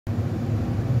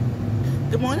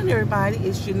Good morning, everybody.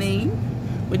 It's Janine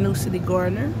with New City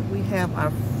Gardener. We have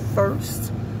our first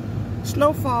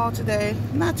snowfall today.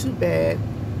 Not too bad.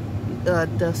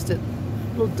 Dusted, a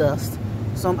little dust.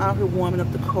 So I'm out here warming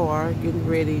up the car, getting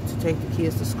ready to take the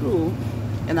kids to school.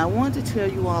 And I wanted to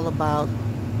tell you all about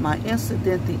my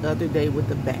incident the other day with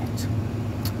the bat.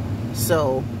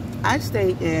 So I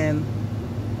stayed in,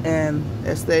 and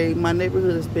my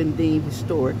neighborhood has been deemed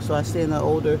historic. So I stay in an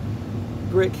older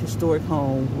brick historic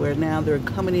home where now they're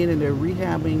coming in and they're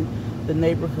rehabbing the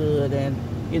neighborhood, and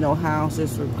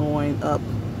houses are going up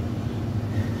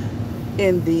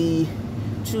in the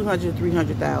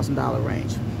 $200,000-$300,000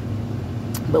 range.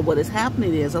 But what is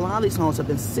happening is a lot of these homes have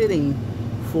been sitting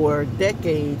for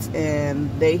decades,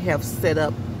 and they have set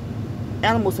up,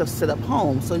 animals have set up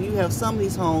homes. So you have some of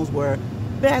these homes where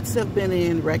bats have been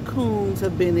in, raccoons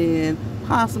have been in,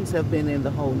 possums have been in,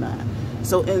 the whole nine.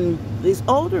 So in these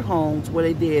older homes where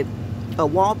they did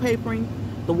wallpapering,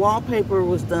 the wallpaper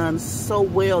was done so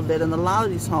well that in a lot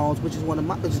of these homes, which is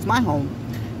my home,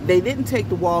 they didn't take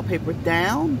the wallpaper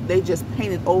down, they just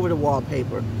painted over the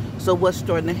wallpaper. So what's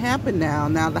starting to happen now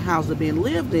the houses are being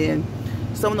lived in,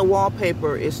 some of the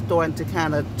wallpaper is starting to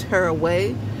kind of tear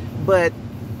away, but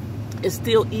it's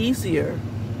still easier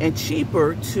and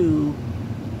cheaper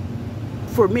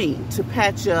for me to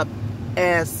patch up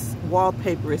as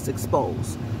wallpaper is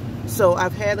exposed. So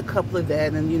I've had a couple of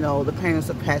that, and the painters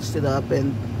have patched it up,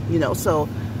 and so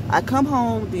I come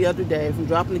home the other day from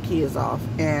dropping the kids off,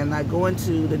 and I go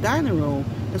into the dining room,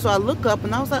 and so I look up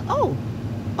and I was like, oh,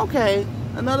 okay,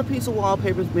 another piece of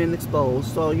wallpaper's been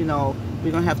exposed, so we're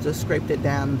gonna have to scrape that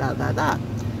down,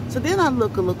 So then I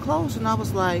look a little closer and I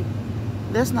was like,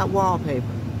 that's not wallpaper.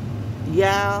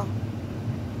 Yeah,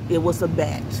 it was a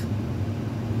bat.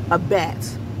 A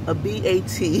bat. A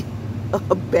B-A-T,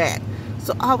 a bat.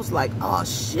 So I was like, oh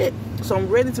shit. So I'm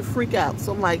ready to freak out.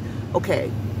 So I'm like,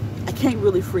 okay, I can't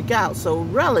really freak out. So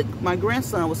Relic, my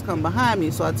grandson, was coming behind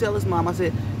me. So I tell his mom, I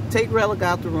said, take Relic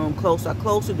out the room, close. I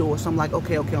closed the door. So I'm like,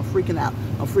 okay, I'm freaking out.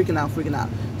 I'm freaking out.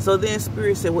 So then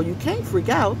Spirit said, well, you can't freak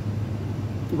out,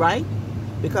 right?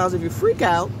 Because if you freak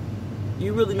out,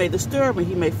 you really may disturb him.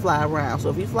 He may fly around.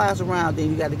 So if he flies around, then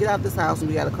you got to get out of this house and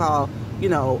we got to call,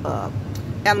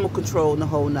 animal control and the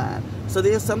whole nine. So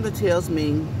then something tells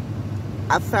me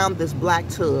I found this black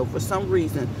tub for some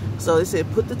reason. So they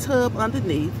said put the tub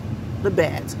underneath the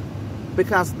bat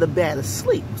because the bat is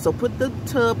asleep. So put the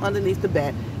tub underneath the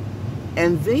bat,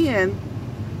 and then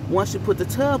once you put the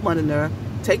tub under there,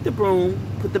 take the broom,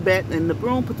 put the bat in the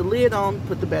broom, put the lid on,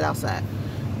 put the bat outside.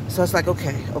 So it's like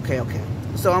okay.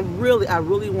 So I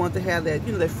really want to have that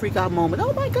that freak out moment.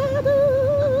 Oh my God!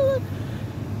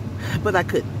 But I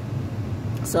couldn't.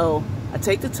 So I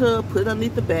take the tub, put it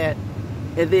underneath the bat,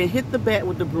 and then hit the bat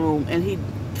with the broom, and he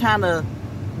kind of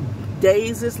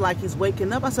dazes like he's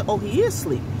waking up. I said, oh, he is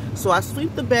asleep. So I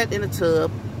sweep the bat in the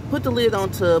tub, put the lid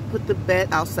on tub, put the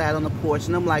bat outside on the porch,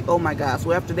 and I'm like, oh my God.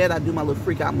 So after that, I do my little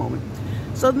freak out moment.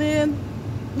 So then,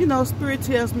 Spirit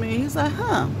tells me, he's like,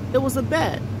 it was a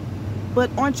bat.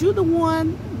 But aren't you the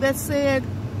one that said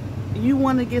you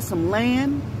want to get some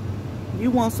land? You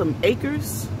want some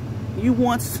acres? You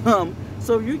want some...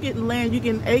 So if you're getting land, you're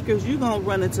getting acres, you're going to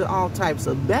run into all types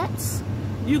of bats.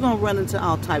 You're going to run into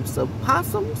all types of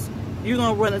possums. You're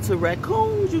going to run into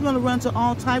raccoons. You're going to run into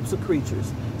all types of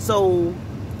creatures. So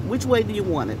which way do you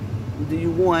want it? Do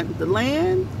you want the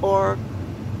land or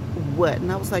what?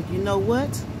 And I was like, you know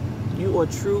what? You are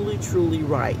truly, truly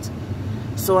right.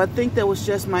 So I think that was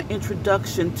just my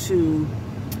introduction to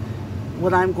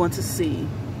what I'm going to see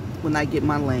when I get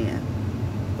my land.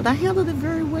 But I handled it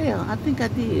very well. I think I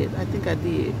did.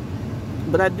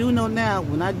 But I do know now,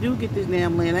 when I do get this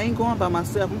damn land, I ain't going by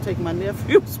myself. I'm taking my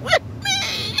nephews with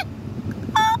me.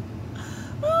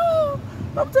 Oh,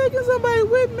 I'm taking somebody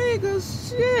with me, because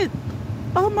shit.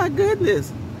 Oh my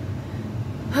goodness.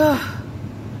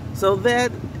 So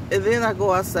that, and then I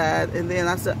go outside, and then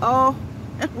I said, oh,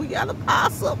 we got a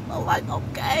possum. I'm like,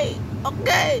 okay.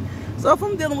 So if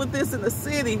I'm dealing with this in the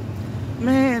city,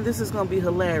 man, this is going to be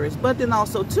hilarious. But then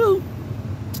also, too,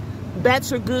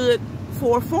 bats are good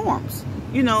for farms.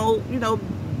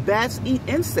 Bats eat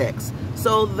insects.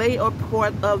 So they are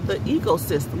part of the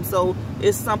ecosystem. So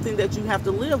it's something that you have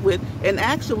to live with. And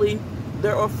actually,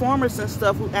 there are farmers and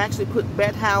stuff who actually put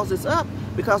bat houses up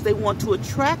because they want to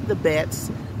attract the bats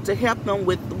to help them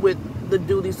with the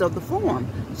duties of the farm.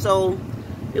 So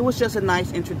it was just a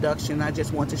nice introduction. I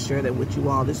just want to share that with you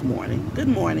all this morning. Good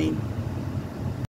morning.